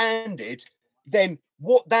single-handed, then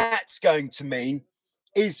what that's going to mean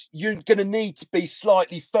is you're going to need to be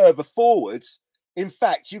slightly further forwards. In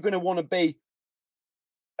fact, you're going to want to be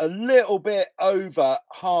a little bit over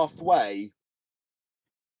halfway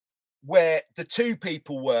where the two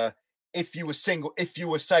people were if you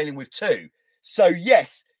were sailing with two. So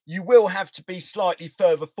yes, you will have to be slightly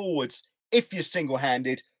further forwards if you're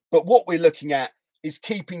single-handed, but what we're looking at is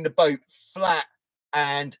keeping the boat flat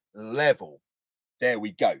and level. There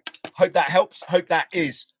we go. Hope that helps. Hope that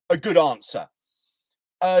is a good answer.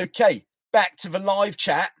 Okay, back to the live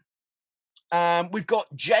chat. We've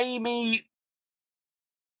got Jamie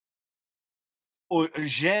or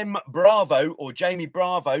Jamie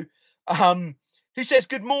Bravo, who says,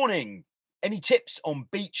 good morning. Any tips on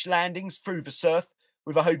beach landings through the surf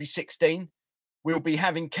with a Hobie 16? We'll be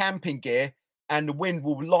having camping gear and the wind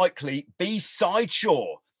will likely be side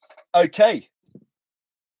shore. Okay.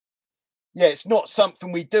 Yeah, it's not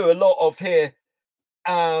something we do a lot of here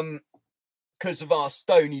because of our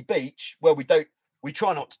stony beach. Well, we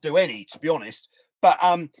try not to do any, to be honest. But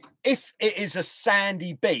if it is a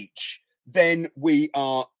sandy beach, then we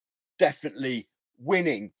are definitely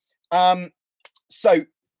winning. So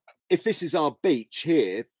if this is our beach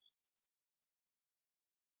here,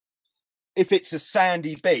 if it's a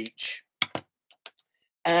sandy beach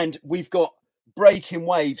and we've got breaking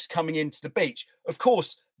waves coming into the beach, of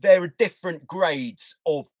course, there are different grades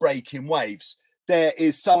of breaking waves. There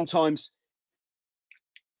is sometimes,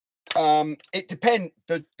 it depends,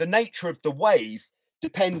 the nature of the wave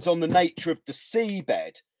depends on the nature of the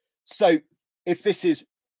seabed. So if this is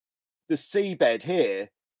the seabed here,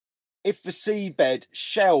 if the seabed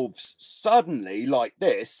shelves suddenly like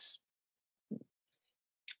this,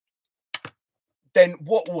 then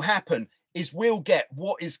what will happen is we'll get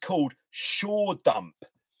what is called shore dump,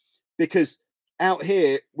 because out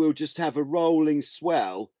here we'll just have a rolling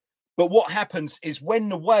swell. But what happens is when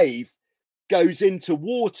the wave goes into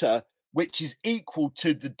water, which is equal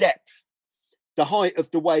to the depth, the height of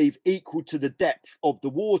the wave equal to the depth of the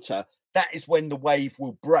water, that is when the wave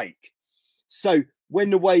will break. So when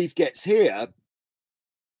the wave gets here,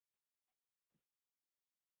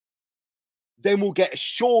 then we'll get a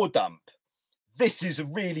shore dump. This is a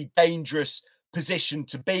really dangerous position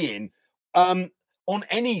to be in on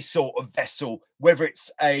any sort of vessel, whether it's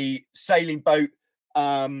a sailing boat,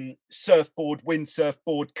 surfboard,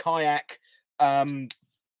 windsurfboard, kayak, I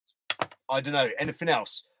don't know, anything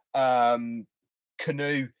else,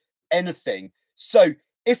 canoe, anything. So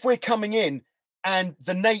if we're coming in and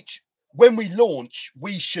the nature, when we launch,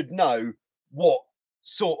 we should know what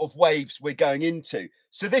sort of waves we're going into.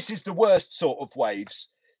 So this is the worst sort of waves.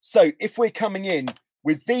 So if we're coming in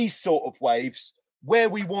with these sort of waves, where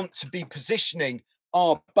we want to be positioning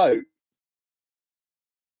our boat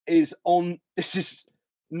is on, this is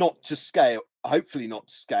not to scale, hopefully not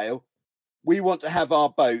to scale. We want to have our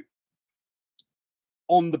boat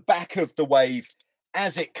on the back of the wave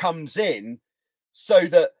as it comes in, so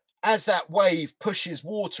that as that wave pushes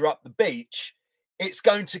water up the beach, it's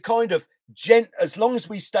going to kind of as long as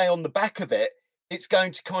we stay on the back of it, it's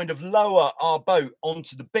going to kind of lower our boat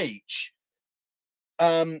onto the beach,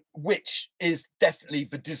 which is definitely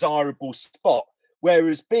the desirable spot.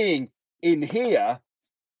 Whereas being in here,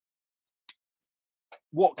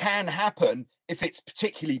 what can happen if it's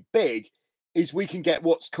particularly big is we can get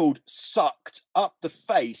what's called sucked up the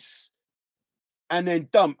face and then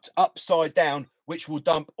dumped upside down, which will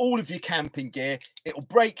dump all of your camping gear. It'll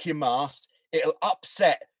break your mast. It'll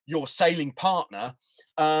upset your sailing partner.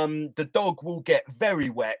 The dog will get very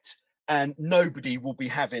wet and nobody will be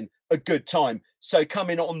having a good time. So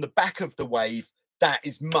coming on the back of the wave, that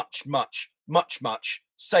is much, much, much, much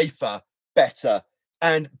safer, better,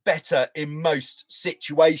 and better in most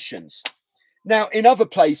situations. Now, in other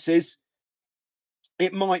places,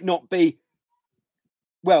 it might not be,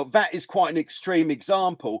 well, that is quite an extreme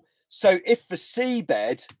example. So if the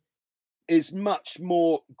seabed is much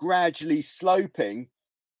more gradually sloping,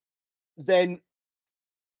 then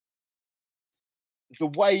the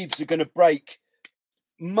waves are going to break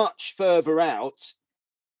much further out.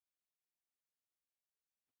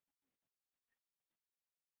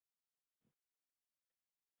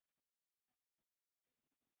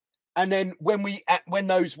 And then when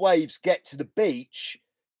those waves get to the beach,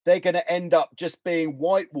 they're going to end up just being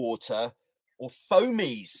white water, or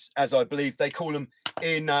foamies, as I believe they call them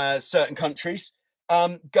in certain countries,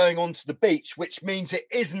 going onto the beach, which means it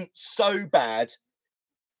isn't so bad.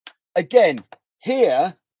 Again,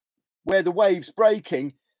 here, where the wave's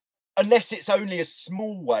breaking, unless it's only a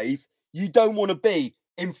small wave, you don't want to be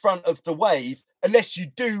in front of the wave unless you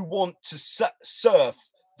do want to surf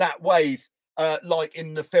that wave, like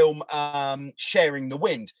in the film Sharing the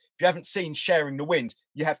Wind. If you haven't seen Sharing the Wind,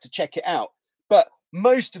 you have to check it out. But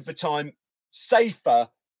most of the time, safer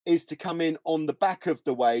is to come in on the back of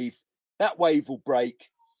the wave. That wave will break.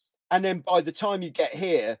 And then by the time you get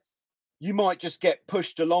here, you might just get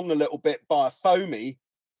pushed along a little bit by a foamy,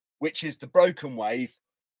 which is the broken wave,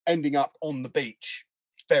 ending up on the beach.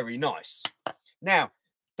 Very nice. Now,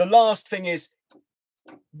 the last thing is,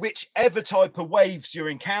 whichever type of waves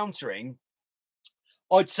you're encountering,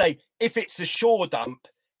 I'd say if it's a shore dump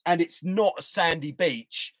and it's not a sandy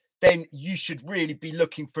beach, then you should really be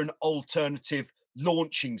looking for an alternative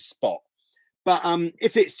launching spot. But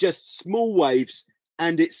if it's just small waves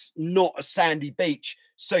and it's not a sandy beach,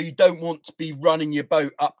 so you don't want to be running your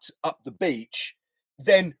boat up the beach,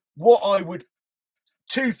 then what I would,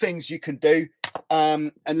 two things you can do,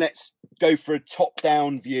 and let's go for a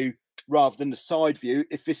top-down view rather than the side view.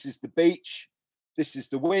 If this is the beach, this is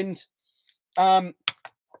the wind,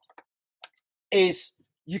 is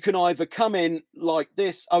you can either come in like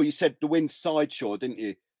this. Oh, you said the wind's side shore, didn't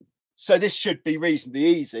you? So this should be reasonably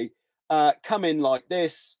easy. Come in like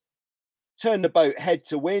this, turn the boat head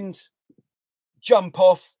to wind, jump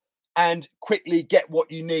off, and quickly get what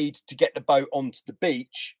you need to get the boat onto the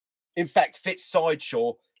beach. In fact, if it's side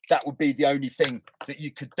shore, that would be the only thing that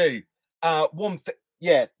you could do.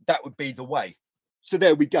 Yeah, that would be the way. So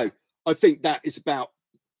there we go. I think that is about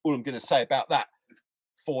all I'm going to say about that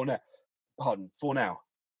for now. Pardon, for now.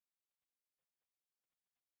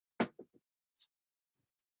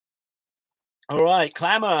 All right,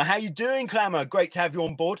 Clamour, how you doing, Clamour? Great to have you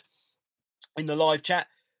on board in the live chat.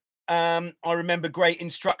 I remember great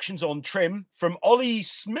instructions on trim from Ollie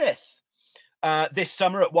Smith this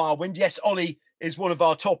summer at Wildwind. Yes, Ollie is one of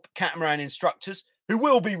our top catamaran instructors who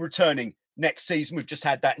will be returning next season. We've just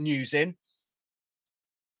had that news in.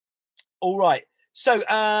 All right, so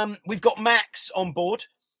we've got Max on board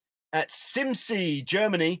at Simsee,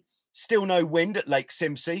 Germany. Still no wind at Lake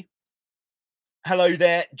Simsee. Hello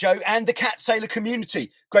there, Joe, and the Cat Sailor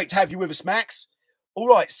community. Great to have you with us, Max. All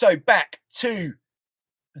right, so back to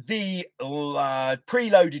the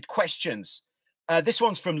preloaded questions. This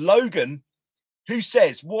one's from Logan, who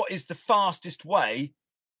says, what is the fastest way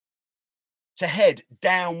to head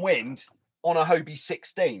downwind on a Hobie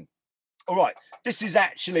 16? All right, this is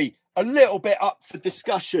actually a little bit up for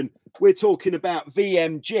discussion. We're talking about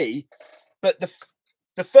VMG, but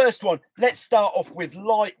the first one, let's start off with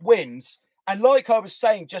light winds. And like I was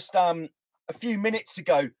saying just a few minutes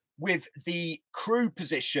ago with the crew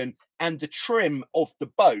position and the trim of the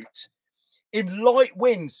boat, in light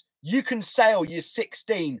winds, you can sail your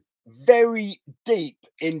 16 very deep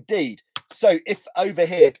indeed. So if over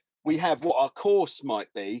here we have what our course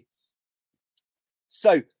might be,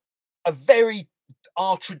 so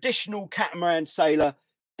our traditional catamaran sailor,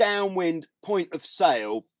 downwind point of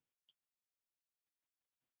sail,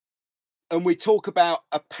 and we talk about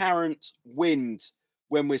apparent wind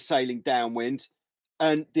when we're sailing downwind.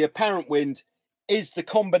 And the apparent wind is the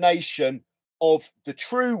combination of the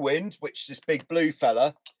true wind, which is this big blue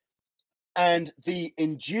fella, and the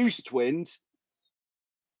induced wind,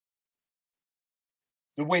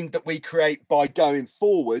 the wind that we create by going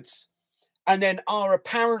forwards. And then our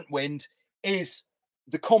apparent wind is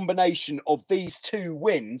the combination of these two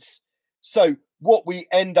winds. So what we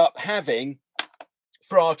end up having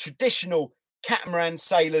for our traditional catamaran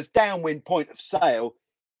sailors downwind point of sail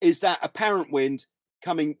is that apparent wind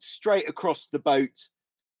coming straight across the boat.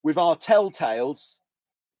 With our telltales,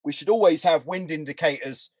 we should always have wind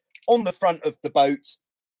indicators on the front of the boat.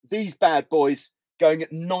 These bad boys going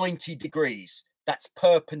at 90 degrees. That's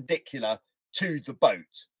perpendicular to the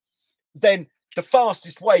boat. Then the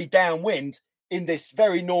fastest way downwind in this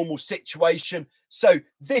very normal situation, so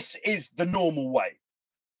this is the normal way,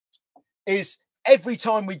 is every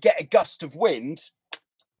time we get a gust of wind,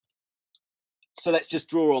 so let's just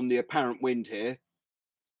draw on the apparent wind here.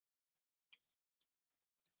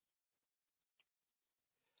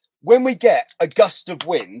 When we get a gust of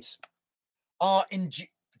wind,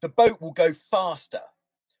 the boat will go faster,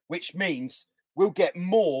 which means we'll get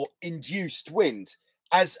more induced wind.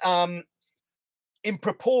 As in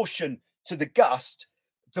proportion to the gust,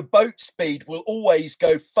 the boat speed will always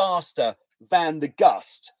go faster than the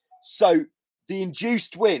gust. So the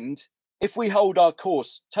induced wind, if we hold our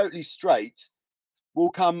course totally straight,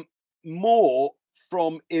 will come more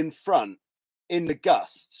from in front in the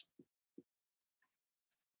gust,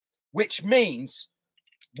 which means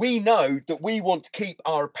we know that we want to keep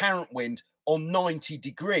our apparent wind on 90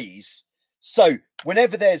 degrees. So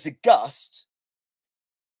whenever there's a gust,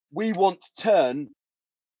 we want to turn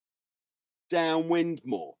downwind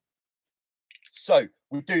more. So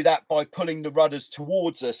we do that by pulling the rudders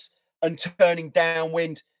towards us and turning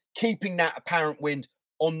downwind, keeping that apparent wind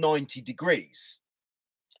on 90 degrees.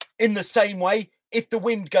 In the same way, if the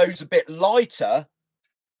wind goes a bit lighter,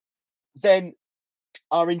 then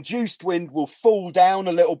our induced wind will fall down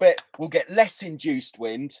a little bit. We'll get less induced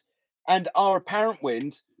wind, and our apparent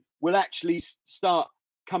wind will actually start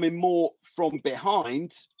coming more from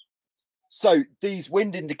behind. So these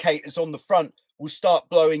wind indicators on the front will start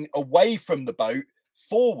blowing away from the boat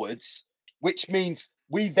forwards, which means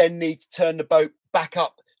we then need to turn the boat back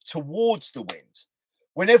up towards the wind.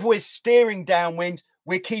 Whenever we're steering downwind,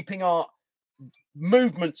 we're keeping our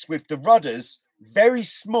movements with the rudders very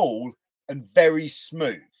small and very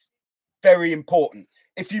smooth. Very important.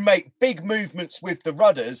 If you make big movements with the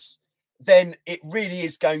rudders, then it really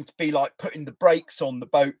is going to be like putting the brakes on the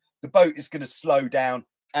boat. The boat is going to slow down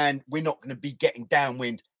and we're not going to be getting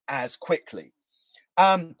downwind as quickly.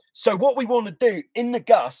 So what we want to do in the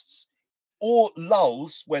gusts or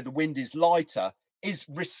lulls where the wind is lighter is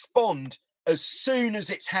respond as soon as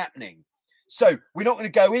it's happening. So we're not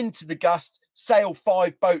going to go into the gust, sail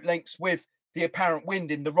 5 boat lengths with the apparent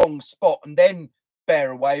wind in the wrong spot and then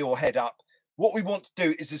bear away or head up. What we want to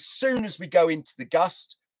do is as soon as we go into the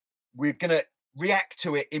gust, we're going to react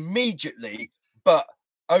to it immediately, but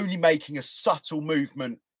only making a subtle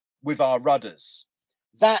movement with our rudders.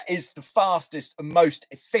 That is the fastest and most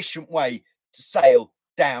efficient way to sail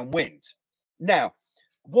downwind. Now,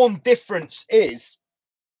 one difference is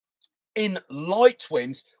in light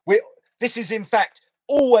winds, this is in fact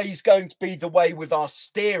always going to be the way with our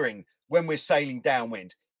steering when we're sailing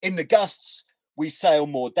downwind. In the gusts, we sail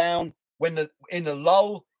more down. In a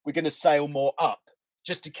lull, we're going to sail more up,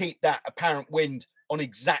 just to keep that apparent wind on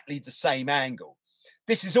exactly the same angle.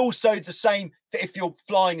 This is also the same for if you're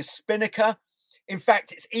flying a spinnaker. In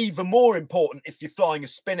fact, it's even more important if you're flying a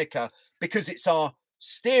spinnaker, because it's our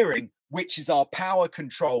steering, which is our power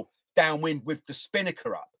control downwind with the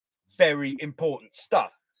spinnaker up. Very important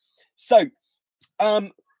stuff. So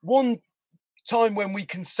one time when we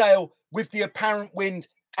can sail with the apparent wind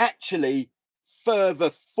actually further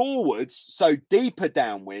forwards, so deeper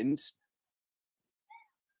downwind,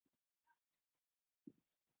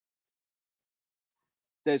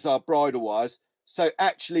 there's our bridle wires. So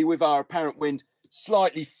actually with our apparent wind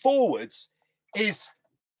slightly forwards is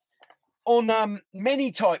on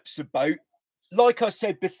many types of boat. Like I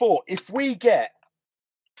said before, if we get,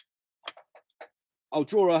 I'll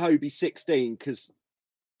draw a Hobie 16 because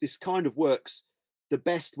this kind of works the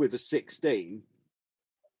best with a 16.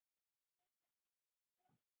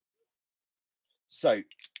 So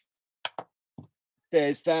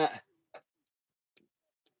there's that.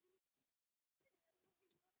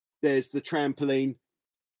 There's the trampoline.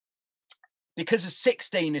 Because a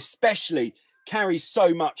 16 especially carries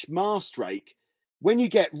so much mast rake, when you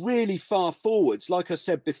get really far forwards, like I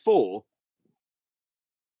said before,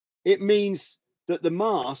 it means that the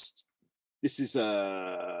mast, this is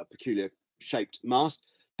a peculiar shaped mast,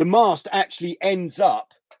 the mast actually ends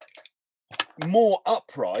up more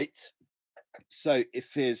upright. So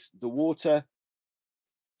if here's the water,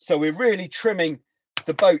 so we're really trimming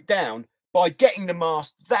the boat down by getting the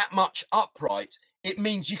mast that much upright. It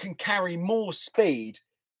means you can carry more speed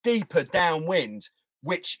deeper downwind,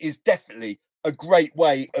 which is definitely a great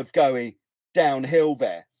way of going downhill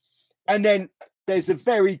there. And then there's a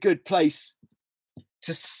very good place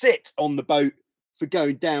to sit on the boat for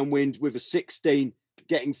going downwind with a 16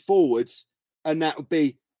 getting forwards, and that would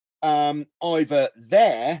be either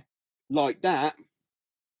there like that,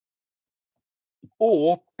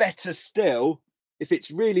 or better still, if it's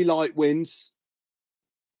really light winds,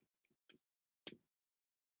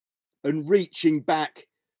 and reaching back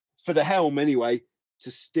for the helm anyway to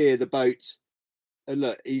steer the boat. And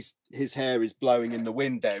look, his hair is blowing in the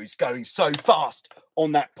wind there. He's going so fast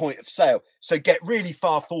on that point of sail. So get really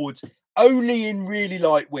far forwards only in really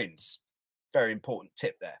light winds. Very important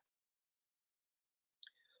tip there.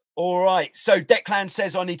 All right, so Declan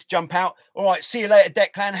says I need to jump out. All right, see you later,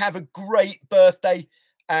 Declan. Have a great birthday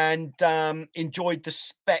and enjoyed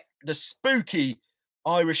the spooky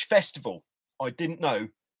Irish festival. I didn't know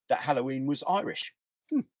that Halloween was Irish.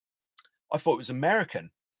 I thought it was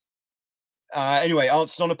American. Anyway,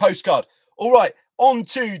 answers on a postcard. All right, on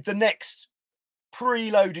to the next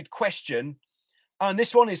preloaded question. And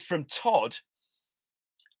this one is from Todd.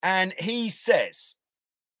 And he says,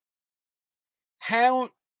 how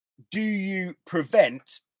do you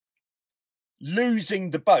prevent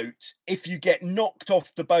losing the boat if you get knocked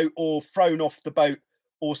off the boat or thrown off the boat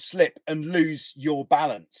or slip and lose your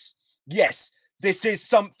balance? Yes, this is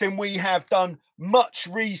something we have done much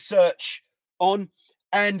research on.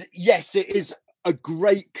 And yes, it is a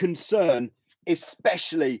great concern,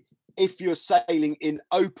 especially if you're sailing in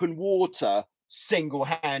open water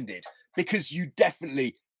single-handed, because you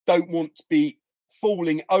definitely don't want to be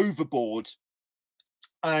falling overboard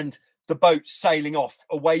and the boat sailing off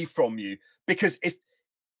away from you. Because it's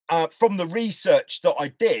from the research that I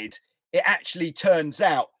did, it actually turns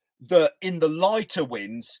out that in the lighter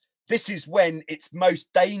winds, this is when it's most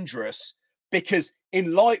dangerous, because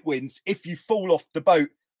in light winds, if you fall off the boat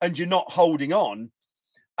and you're not holding on,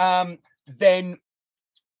 then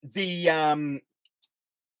the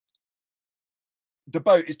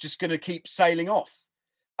boat is just going to keep sailing off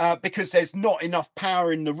because there's not enough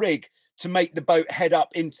power in the rig to make the boat head up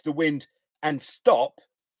into the wind and stop.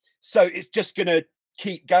 So it's just going to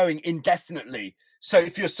keep going indefinitely. So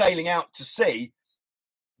if you're sailing out to sea,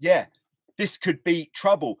 yeah, this could be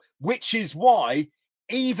trouble, which is why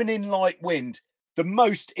even in light wind, the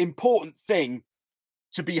most important thing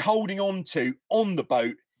to be holding on to on the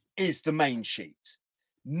boat is the main sheet.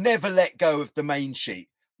 Never let go of the main sheet.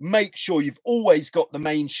 Make sure you've always got the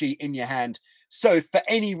main sheet in your hand. So if for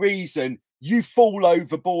any reason you fall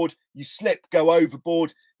overboard, you slip, go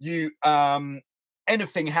overboard, you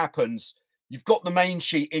anything happens, you've got the main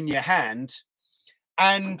sheet in your hand.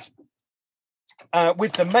 And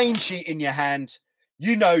with the main sheet in your hand,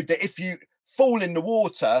 you know that if you fall in the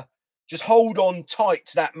water, just hold on tight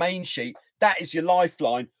to that main sheet. That is your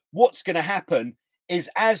lifeline. What's going to happen is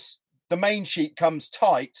as the main sheet comes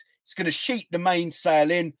tight, it's going to sheet the mainsail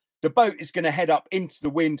in. The boat is going to head up into the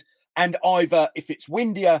wind. And either if it's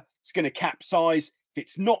windier, it's going to capsize. If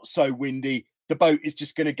it's not so windy, the boat is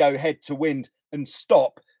just going to go head to wind and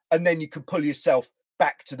stop. And then you can pull yourself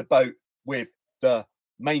back to the boat with the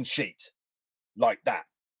main sheet like that.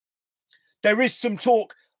 There is some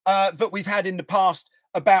talk that we've had in the past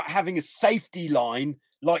about having a safety line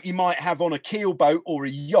like you might have on a keel boat or a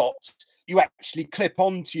yacht. You actually clip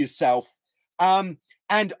onto yourself. And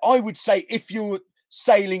I would say if you're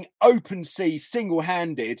sailing open sea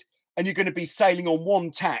single-handed and you're going to be sailing on one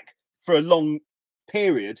tack for a long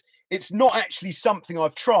period, it's not actually something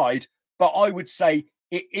I've tried, but I would say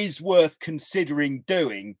it is worth considering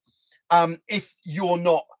doing if you're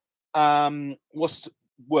not what's the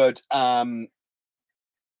word,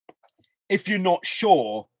 if you're not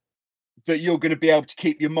sure that you're going to be able to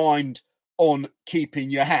keep your mind on keeping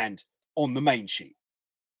your hand on the main sheet.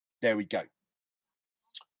 There we go.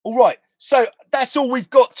 All right, so that's all we've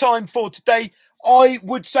got time for today. I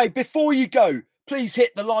would say before you go, please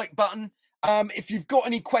hit the like button. If you've got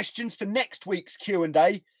any questions for next week's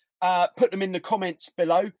Q&A, put them in the comments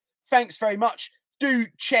below. Thanks very much. Do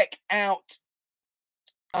check out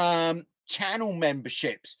channel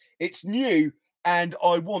memberships. It's new and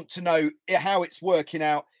I want to know how it's working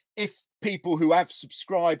out. If people who have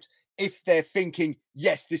subscribed, if they're thinking,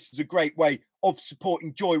 yes, this is a great way of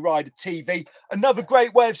supporting Joyrider TV. Another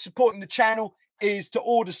great way of supporting the channel is to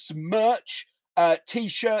order some merch,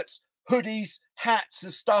 t-shirts, hoodies, hats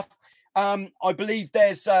and stuff. I believe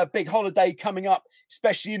there's a big holiday coming up,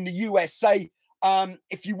 especially in the USA.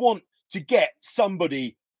 If you want to get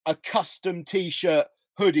somebody a custom t-shirt,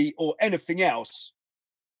 hoodie or anything else,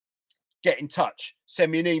 get in touch.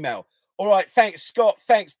 Send me an email. All right. Thanks, Scott.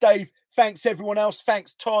 Thanks, Dave. Thanks, everyone else.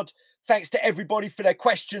 Thanks, Todd. Thanks to everybody for their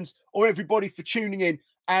questions or everybody for tuning in.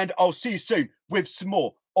 And I'll see you soon with some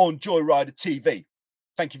more on Joyrider TV.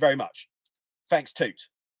 Thank you very much. Thanks, Toot.